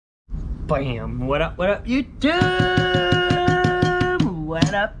Bam! What up, YouTube?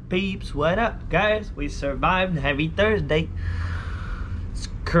 What up, peeps? What up, guys? We survived Heavy Thursday. It's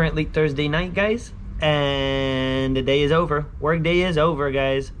currently Thursday night, guys, and the day is over. Work day is over,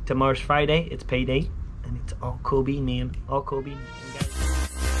 guys. Tomorrow's Friday. It's payday, and it's all cool bean, man. All cool bean, guys.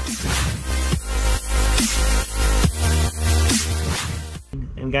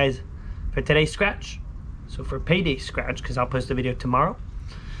 And guys, for today's scratch, so for payday scratch, because I'll post the video tomorrow,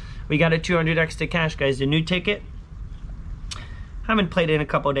 we got a 200 extra cash, guys. The new ticket. Haven't played it in a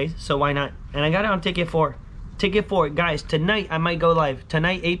couple of days, so why not? And I got it on ticket 4. Ticket 4, guys. Tonight I might go live.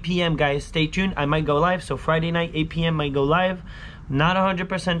 Tonight 8 p.m. guys. Stay tuned. I might go live. So Friday night 8 p.m. might go live. Not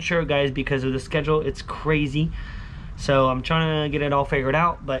 100% sure, guys, because of the schedule. It's crazy. So I'm trying to get it all figured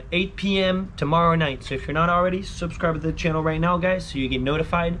out. But 8 p.m. tomorrow night. So if you're not already, subscribe to the channel right now, guys, so you get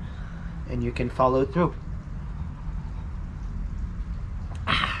notified and you can follow through.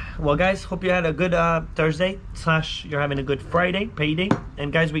 Well, guys, hope you had a good Thursday / you're having a good Friday, payday.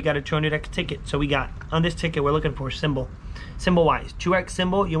 And guys, we got a 200x ticket. So we got, on this ticket, we're looking for symbol wise. 2x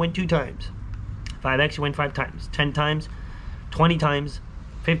symbol, you win 2 times. 5x, you win 5 times. 10 times, 20 times,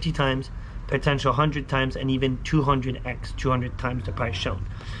 50 times, potential 100 times, and even 200x, 200 times the price shown.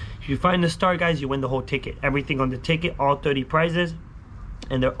 If you find the star, guys, you win the whole ticket. Everything on the ticket, all 30 prizes,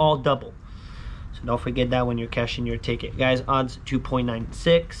 and they're all double. So don't forget that when you're cashing your ticket. Guys, odds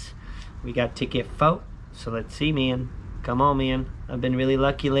 2.96. We got ticket 4. So let's see, man. Come on, man. I've been really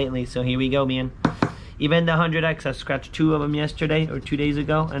lucky lately, so here we go, man. Even the 100x, I scratched 2 of them yesterday or 2 days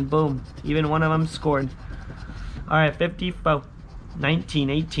ago, and boom, even one of them scored. Alright, 54, 19,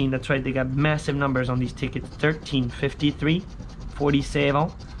 18. That's right, they got massive numbers on these tickets. 13, 53, 47,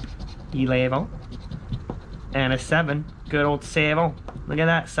 11, and a 7. Good old 7. Look at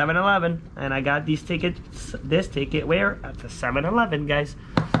that, 7-Eleven. And I got these tickets, this ticket where? At the 7-Eleven, guys.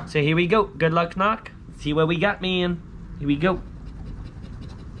 So here we go. Good luck, knock. See what we got, man. Here we go.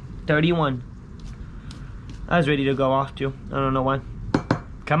 31. I was ready to go off too. I don't know why.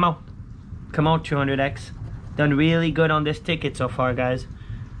 Come on. Come on, 200x. Done really good on this ticket so far, guys.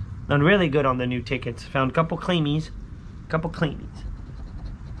 Done really good on the new tickets. Found a couple claimies.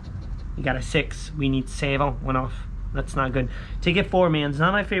 We got a 6. We need 7. One off. That's not good. Ticket 4, man. It's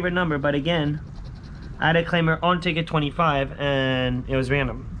not my favorite number, but again, I had a claimer on ticket 25, and it was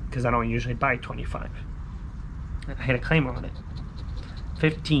random because I don't usually buy 25. I had a claimer on it.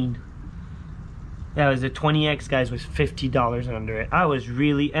 15. Yeah, it was the 20x, guys, was $50 under it. I was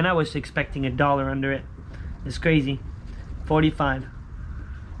really, and I was expecting $1 under it. It's crazy. 45.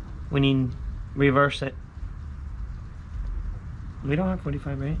 We need reverse it. We don't have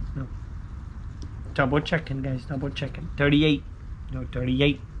 45, right? No. Double checking, guys. Double checking. 38. No,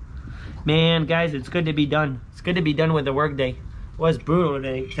 38. Man, guys, it's good to be done. It's good to be done with the work day. It was brutal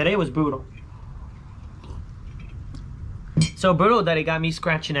today. Today was brutal. So brutal that it got me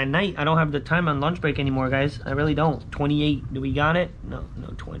scratching at night. I don't have the time on lunch break anymore, guys. I really don't. 28. Do we got it? No,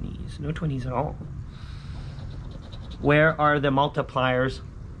 no 20s. No 20s at all. Where are the multipliers?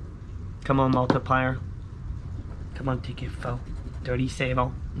 Come on, multiplier. Come on, ticket 4.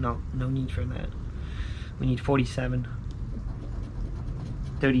 37. No, no need for that. We need 47.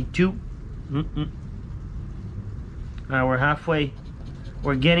 32. Alright, we're halfway.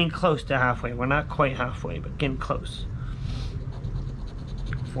 We're getting close to halfway. We're not quite halfway, but getting close.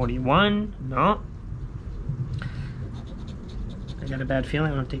 41. No. I got a bad feeling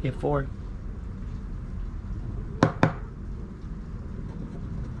I'm gonna take it 4.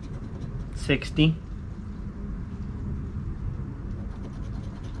 60.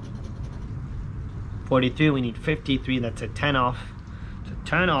 43, we need 53, that's a 10 off. So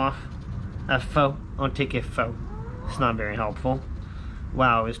 10 off, a 4 on ticket 4. It's not very helpful.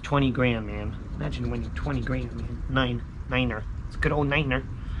 Wow, it's 20 grand, man. Imagine winning 20 grand, man. Niner. It's good old niner.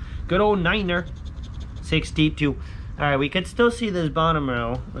 Good old niner. 62. Alright, we could still see this bottom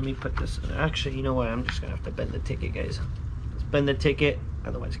row. Let me put this, actually, you know what? I'm just gonna have to bend the ticket, guys. Let's bend the ticket,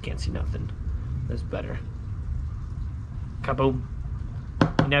 otherwise I can't see nothing. That's better. Kaboom.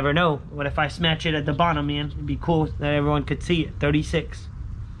 You never know. What if I smash it at the bottom, man? It'd be cool that everyone could see it. 36.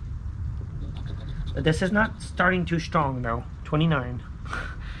 But this is not starting too strong, though. 29.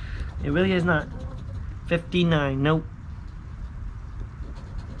 It really is not. 59. Nope.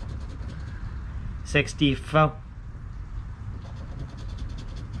 64.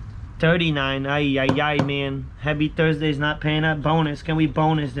 39. Ay, ay, ay, man. Heavy Thursday's not paying that bonus. Can we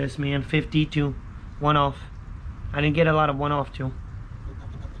bonus this, man? 52. 1 off. I didn't get a lot of 1 off, too.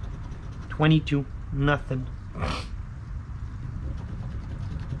 22, nothing.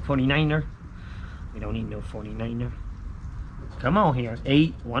 49er. We don't need no 49er. Come on here.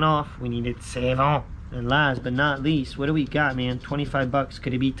 8, 1 off. We needed 7. And last but not least, what do we got, man? 25 bucks.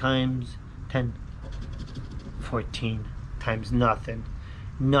 Could it be times 10? 14 times nothing.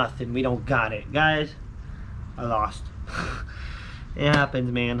 Nothing. We don't got it. Guys, I lost. It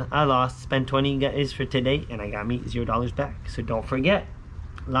happens, man. I lost. Spent 20 guys for today, and I got me $0 back. So don't forget.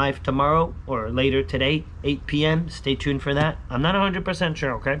 Live tomorrow or later today, 8 p.m. Stay tuned for that. I'm not 100%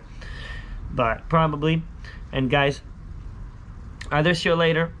 sure, okay? But probably. And guys, either see you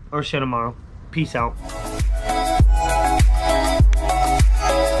later or see you tomorrow. Peace out.